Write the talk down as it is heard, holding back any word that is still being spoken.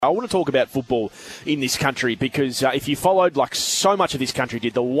I want to talk about football in this country because if you followed, like so much of this country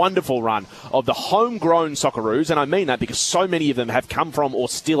did, the wonderful run of the homegrown Socceroos, and I mean that because so many of them have come from or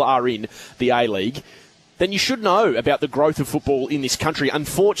still are in the A-League, then you should know about the growth of football in this country.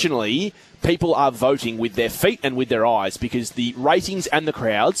 Unfortunately, people are voting with their feet and with their eyes because the ratings and the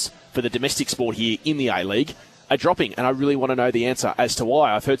crowds for the domestic sport here in the A-League are dropping, and I really want to know the answer as to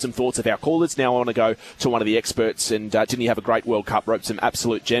why. I've heard some thoughts of our callers. Now I want to go to one of the experts, and didn't he have a great World Cup, wrote some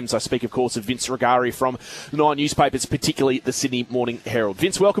absolute gems. I speak, of course, of Vince Regari from Nine newspapers, particularly the Sydney Morning Herald.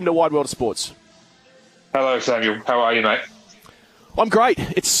 Vince, welcome to Wide World of Sports. Hello, Samuel. How are you, mate? I'm great.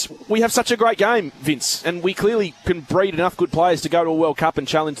 We have such a great game, Vince, and we clearly can breed enough good players to go to a World Cup and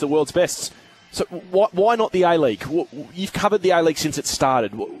challenge the world's best. So why not the A-League? You've covered the A-League since it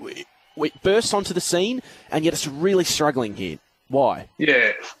started. It bursts onto the scene, and yet it's really struggling here. Why?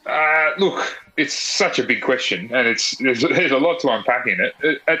 Yeah, look, it's such a big question, and there's a lot to unpack in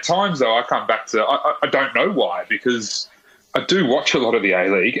it. At times, though, I come back to I don't know why, because I do watch a lot of the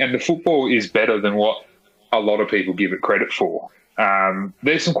A-League, and the football is better than what a lot of people give it credit for.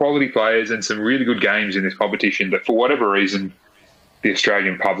 There's some quality players and some really good games in this competition that, for whatever reason, the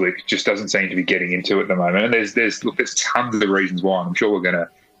Australian public just doesn't seem to be getting into at the moment. And there's tons of reasons why. I'm sure we're going to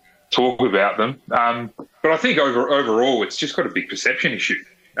talk about them. But I think overall, it's just got a big perception issue.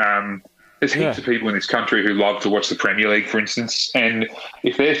 There's heaps of people in this country who love to watch the Premier League, for instance. And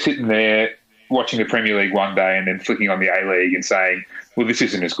if they're sitting there watching the Premier League one day and then flicking on the A-League and saying, well, this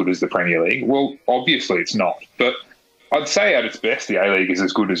isn't as good as the Premier League, well, obviously it's not. But I'd say at its best, the A-League is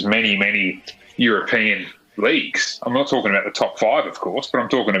as good as many, many European leagues. I'm not talking about the top five, of course, but I'm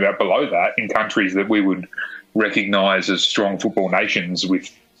talking about below that in countries that we would recognise as strong football nations with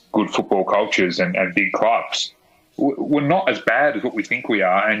good football cultures and big clubs. We're not as bad as what we think we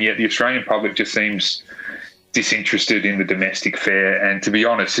are, and yet the Australian public just seems disinterested in the domestic fare. And to be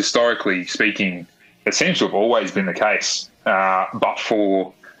honest, historically speaking, it seems to have always been the case, but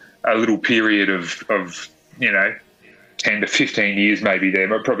for a little period of 10 to 15 years maybe there,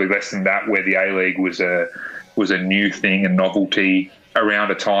 but probably less than that, where the A-League was a new thing, a novelty,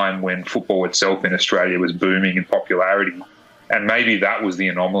 around a time when football itself in Australia was booming in popularity. And maybe that was the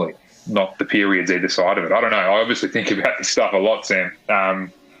anomaly, not the periods either side of it. I don't know. I obviously think about this stuff a lot, Sam.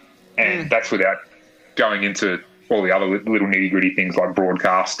 And that's without going into all the other little nitty-gritty things like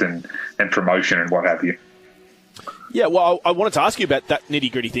broadcast and promotion and what have you. Yeah, well, I wanted to ask you about that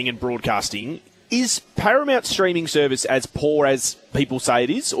nitty-gritty thing in broadcasting. Is Paramount streaming service as poor as people say it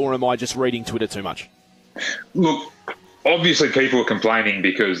is, or am I just reading Twitter too much? Look, obviously people are complaining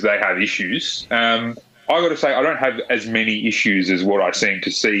because they have issues. I got to say, I don't have as many issues as what I seem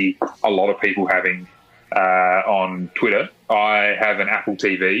to see a lot of people having on Twitter. I have an Apple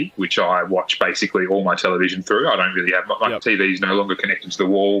TV, which I watch basically all my television through. I don't really have my TV is no longer connected to the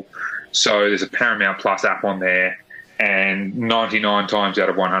wall, so there's a Paramount Plus app on there, and 99 times out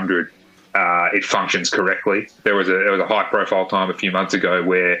of 100. It functions correctly. There was a high-profile time a few months ago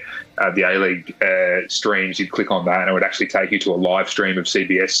where the A-League streams, you'd click on that and it would actually take you to a live stream of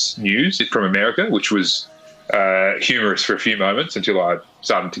CBS News from America, which was humorous for a few moments until I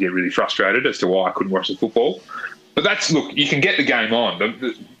started to get really frustrated as to why I couldn't watch the football. But look, you can get the game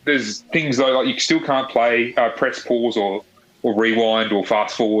on. There's things, though, like you still can't play, press pause or rewind or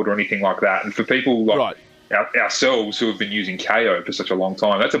fast forward or anything like that. And for people like ourselves who have been using KO for such a long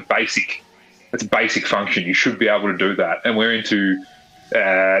time, that's a basic function. You should be able to do that. And we're into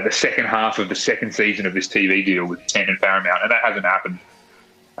the second half of the second season of this TV deal with Ten and Paramount, and that hasn't happened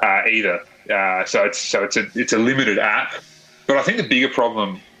either. So it's a limited app. But I think the bigger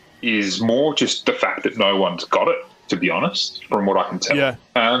problem is more just the fact that no one's got it, to be honest, from what I can tell.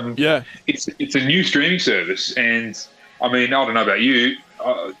 It's a new streaming service, and I mean, I don't know about you,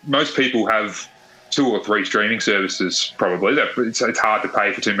 most people have 2 or 3 streaming services probably. It's hard to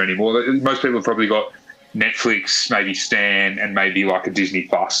pay for too many more. Most people have probably got Netflix, maybe Stan, and maybe like a Disney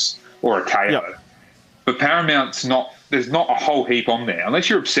Plus or a KO. Yep. But Paramount's there's not a whole heap on there. Unless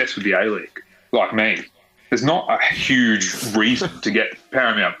you're obsessed with the A-League, like me, there's not a huge reason to get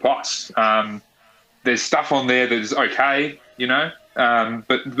Paramount Plus. There's stuff on there that is okay,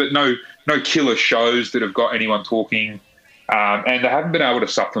 but no killer shows that have got anyone talking. And they haven't been able to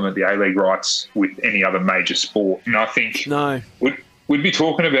supplement the A-League rights with any other major sport. And I think we'd be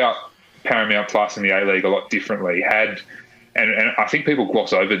talking about Paramount Plus and the A-League a lot differently and I think people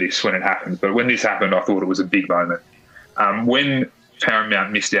gloss over this when it happens, but when this happened, I thought it was a big moment. When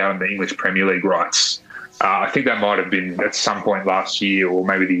Paramount missed out on the English Premier League rights, I think that might have been at some point last year or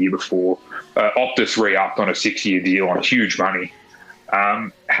maybe the year before, Optus re-upped on a 6-year deal on huge money.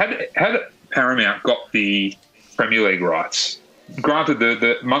 Had Paramount got the Premier League rights, granted,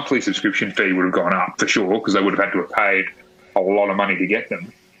 the monthly subscription fee would have gone up for sure because they would have had to have paid a lot of money to get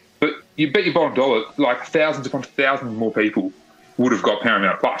them. But you bet your bottom dollar, like thousands upon thousands more people would have got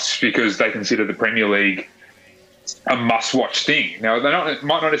Paramount Plus because they consider the Premier League a must-watch thing. Now,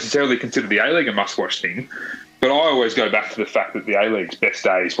 might not necessarily consider the A-League a must-watch thing, but I always go back to the fact that the A-League's best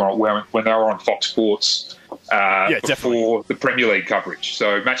days when they were on Fox Sports before the Premier League coverage.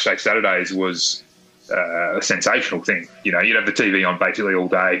 So Matchday Saturdays was a sensational thing. You know, you'd have the TV on basically all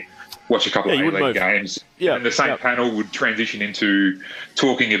day, watch a couple of A-League games, and the same panel would transition into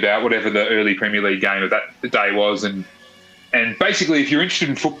talking about whatever the early Premier League game of that day was. And basically, if you're interested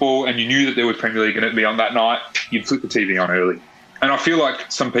in football and you knew that there was Premier League going to be on that night, you'd flick the TV on early. And I feel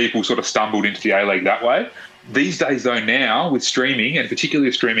like some people sort of stumbled into the A-League that way. These days, though, now with streaming, and particularly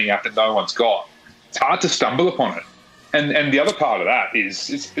a streaming app that no one's got, it's hard to stumble upon it. And the other part of that is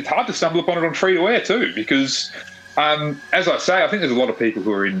it's hard to stumble upon it on free-to-air too, because as I say, I think there's a lot of people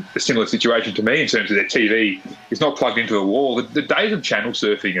who are in a similar situation to me in terms of their TV is not plugged into the wall. The days of channel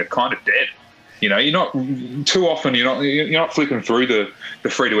surfing are kind of dead. You know, you're not too often. You're not flipping through the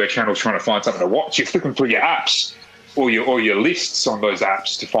free-to-air channels trying to find something to watch. You're flipping through your apps or your lists on those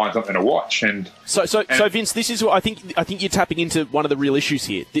apps to find something to watch. And so Vince, this is what I think you're tapping into one of the real issues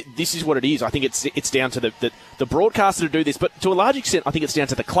here. This is what it is. I think it's down to the broadcaster to do this, but to a large extent, I think it's down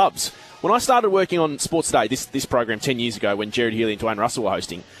to the clubs. When I started working on Sports Day, this program 10 years ago, when Jared Healy and Dwayne Russell were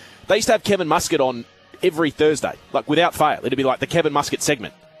hosting, they used to have Kevin Muscat on every Thursday, like without fail. It'd be like the Kevin Muscat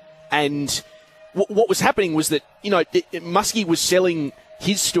segment, and what was happening was that, you know, Muskie was selling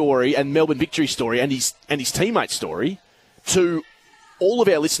his story and Melbourne Victory's story and his teammates' story to all of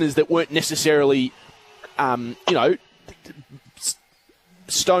our listeners that weren't necessarily,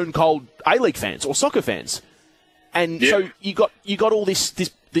 stone cold A-League fans or soccer fans. And so you got all this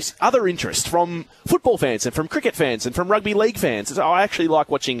other interest from football fans and from cricket fans and from rugby league fans. So I actually like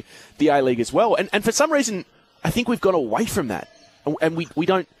watching the A-League as well. And for some reason, I think we've gone away from that, and we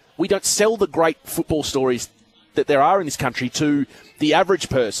don't sell the great football stories that there are in this country to the average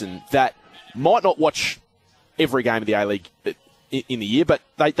person that might not watch every game of the A-League in the year, but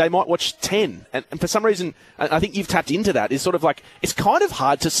they might watch 10. And for some reason, I think you've tapped into that, is sort of like, it's kind of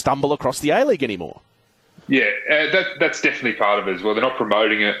hard to stumble across the A-League anymore. Yeah, that's definitely part of it as well. They're not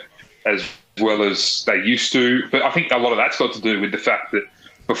promoting it as well as they used to, but I think a lot of that's got to do with the fact that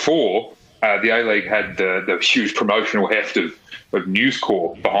before, the A-League had the huge promotional heft of News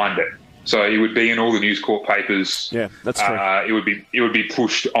Corp behind it. So it would be in all the News Corp papers. Yeah, that's true. It would be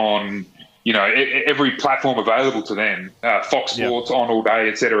pushed on, you know, every platform available to them, Fox Sports on all day,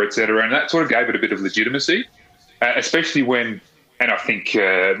 et cetera, and that sort of gave it a bit of legitimacy, especially when, and I think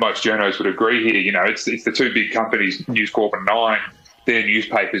most journos would agree here, you know, it's the two big companies, News Corp and Nine. Their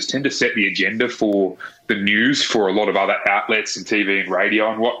newspapers tend to set the agenda for the news for a lot of other outlets and TV and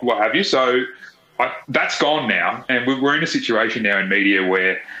radio and what have you. So that's gone now, and we're in a situation now in media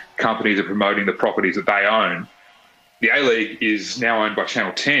where companies are promoting the properties that they own. The A-League is now owned by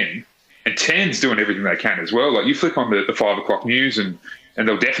Channel 10, and 10's doing everything they can as well. Like, you flick on the 5 o'clock news and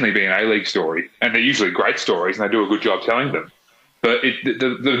there'll definitely be an A-League story, and they're usually great stories and they do a good job telling them. But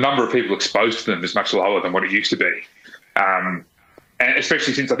the number of people exposed to them is much lower than what it used to be. And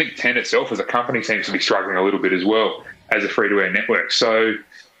especially since I think 10 itself as a company seems to be struggling a little bit as well as a free-to-air network. So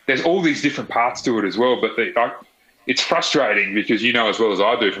there's all these different parts to it as well, but it's frustrating because you know as well as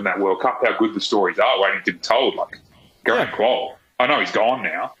I do from that World Cup how good the stories are waiting to be told. Like, Gareth Quoll, I know he's gone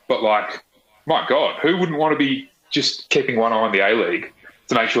now, but like, my God, who wouldn't want to be just keeping one eye on the A-League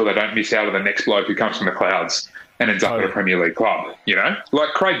to make sure they don't miss out on the next bloke who comes from the clouds and ends up at a Premier League club, you know? Like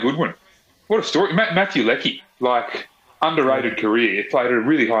Craig Goodwin. What a story. Matthew Leckie, like, underrated career, played at a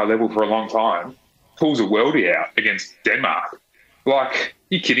really high level for a long time, pulls a worldie out against Denmark. Like, are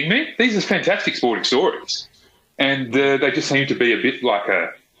you kidding me? These are fantastic sporting stories. And they just seem to be a bit like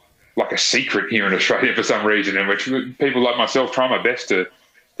a secret here in Australia for some reason, in which people like myself try my best to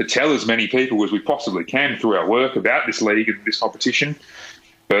tell as many people as we possibly can through our work about this league and this competition.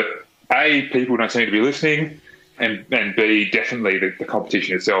 But A, people don't seem to be listening, and B, definitely the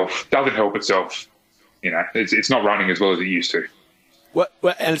competition itself doesn't help itself. You know, it's not running as well as it used to. Well,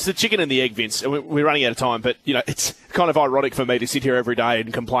 and it's the chicken and the egg, Vince. And we're running out of time, but, you know, it's kind of ironic for me to sit here every day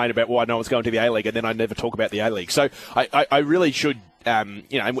and complain about why no one's going to the A-League, and then I never talk about the A-League. So I really should, and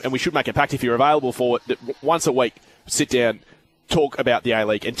we should make a pact, if you're available for it, that once a week, sit down, talk about the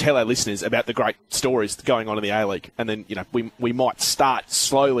A-League and tell our listeners about the great stories going on in the A-League. And then, you know, we might start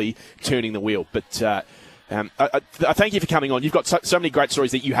slowly turning the wheel. But I thank you for coming on. You've got so many great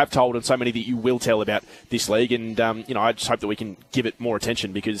stories that you have told and so many that you will tell about this league. And, I just hope that we can give it more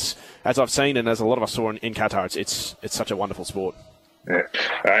attention because, as I've seen and as a lot of us saw in Qatar, it's such a wonderful sport. Yeah.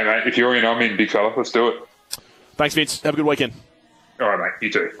 Hey, mate, if you're in, I'm in, big fella. Let's do it. Thanks, Vince. Have a good weekend. All right, mate.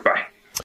 You too. Bye.